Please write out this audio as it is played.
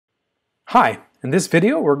Hi, in this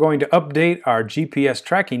video we're going to update our GPS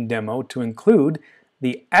tracking demo to include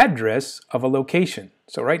the address of a location.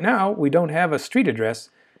 So right now we don't have a street address.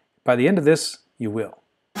 By the end of this, you will.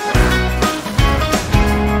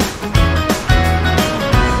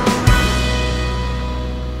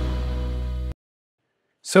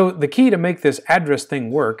 So the key to make this address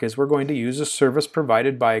thing work is we're going to use a service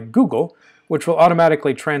provided by Google, which will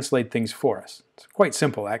automatically translate things for us. It's quite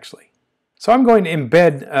simple actually. So I'm going to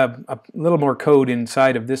embed a little more code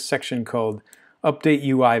inside of this section called Update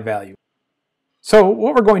UI Value. So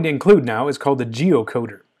what we're going to include now is called the Geo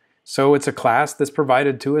Coder. So it's a class that's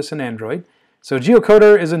provided to us in Android. So Geo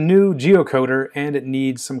Coder is a new Geo Coder and it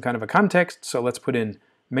needs some kind of a context. So let's put in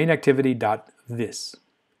mainActivity.this.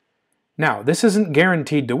 Now this isn't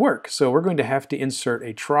guaranteed to work, so we're going to have to insert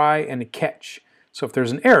a try and a catch. So if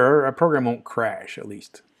there's an error, our program won't crash at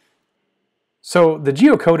least. So the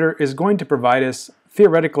Geo Coder is going to provide us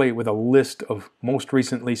theoretically with a list of most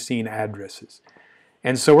recently seen addresses.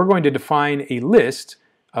 And so we're going to define a list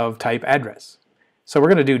of type address. So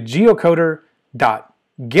we're going to do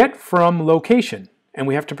geocoder.getFromLocation, and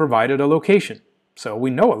we have to provide it a location. So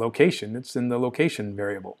we know a location, it's in the location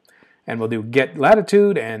variable. And we'll do get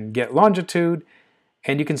latitude and get longitude,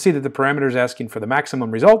 and you can see that the parameter is asking for the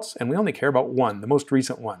maximum results, and we only care about one, the most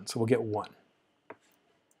recent one, so we'll get one.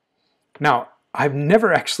 Now, I've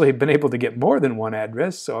never actually been able to get more than one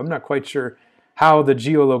address, so I'm not quite sure how the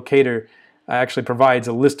geolocator actually provides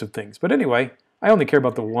a list of things. But anyway, I only care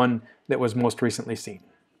about the one that was most recently seen.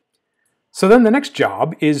 So then the next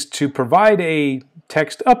job is to provide a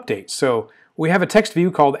text update. So we have a text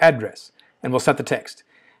view called address, and we'll set the text.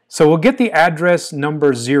 So we'll get the address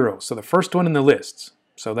number 0, so the first one in the lists.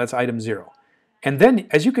 So that's item 0. And then,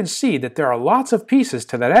 as you can see, that there are lots of pieces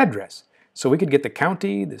to that address. So we could get the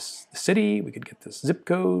county, the city, we could get the zip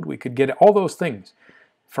code, we could get all those things.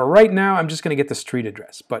 For right now, I'm just going to get the street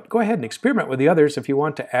address. But go ahead and experiment with the others if you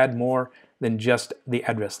want to add more than just the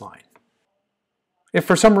address line. If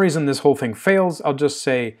for some reason this whole thing fails, I'll just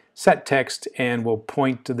say set text and we'll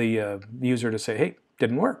point to the user to say, hey,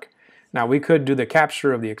 didn't work. Now we could do the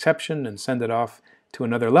capture of the exception and send it off to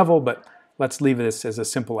another level, but let's leave this as a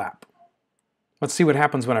simple app. Let's see what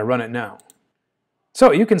happens when I run it now.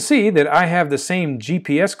 So you can see that I have the same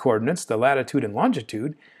GPS coordinates, the latitude and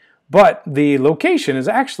longitude, but the location is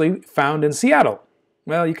actually found in Seattle.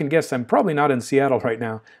 Well, you can guess I'm probably not in Seattle right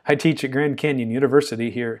now. I teach at Grand Canyon University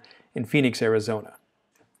here in Phoenix, Arizona.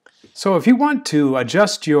 So if you want to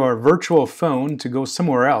adjust your virtual phone to go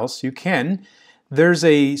somewhere else, you can. There's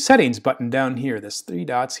a settings button down here, there's 3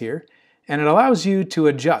 dots here, and it allows you to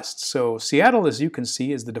adjust. So Seattle, as you can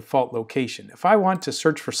see, is the default location. If I want to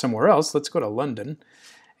search for somewhere else, let's go to London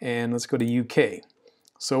and let's go to UK.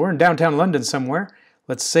 So we're in downtown London somewhere.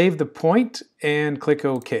 Let's save the point and click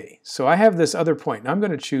OK. So I have this other point. Now I'm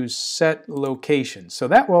going to choose Set Location. So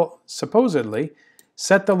that will supposedly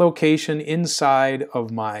set the location inside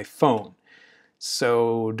of my phone.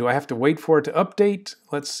 So do I have to wait for it to update?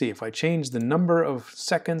 Let's see. If I change the number of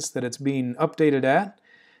seconds that it's being updated at,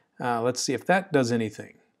 let's see if that does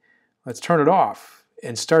anything. Let's turn it off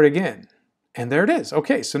and start again. And there it is.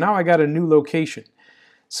 Okay, so now I got a new location.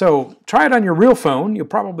 So try it on your real phone. You'll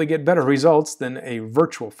probably get better results than a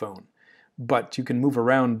virtual phone. But you can move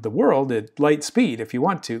around the world at light speed if you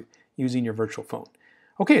want to using your virtual phone.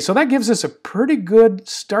 Okay, so that gives us a pretty good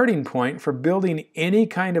starting point for building any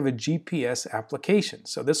kind of a GPS application.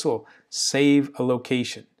 So this will save a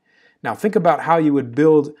location. Now think about how you would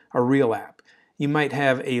build a real app. You might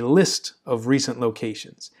have a list of recent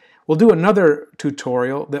locations. We'll do another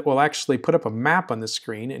tutorial that will actually put up a map on the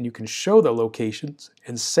screen and you can show the locations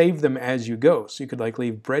and save them as you go. So you could like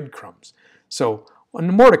leave breadcrumbs. So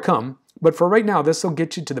more to come, but for right now this will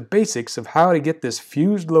get you to the basics of how to get this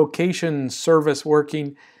fused location service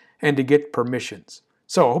working and to get permissions.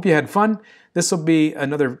 So I hope you had fun. This will be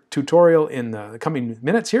another tutorial in the coming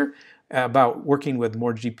minutes here about working with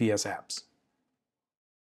more GPS apps.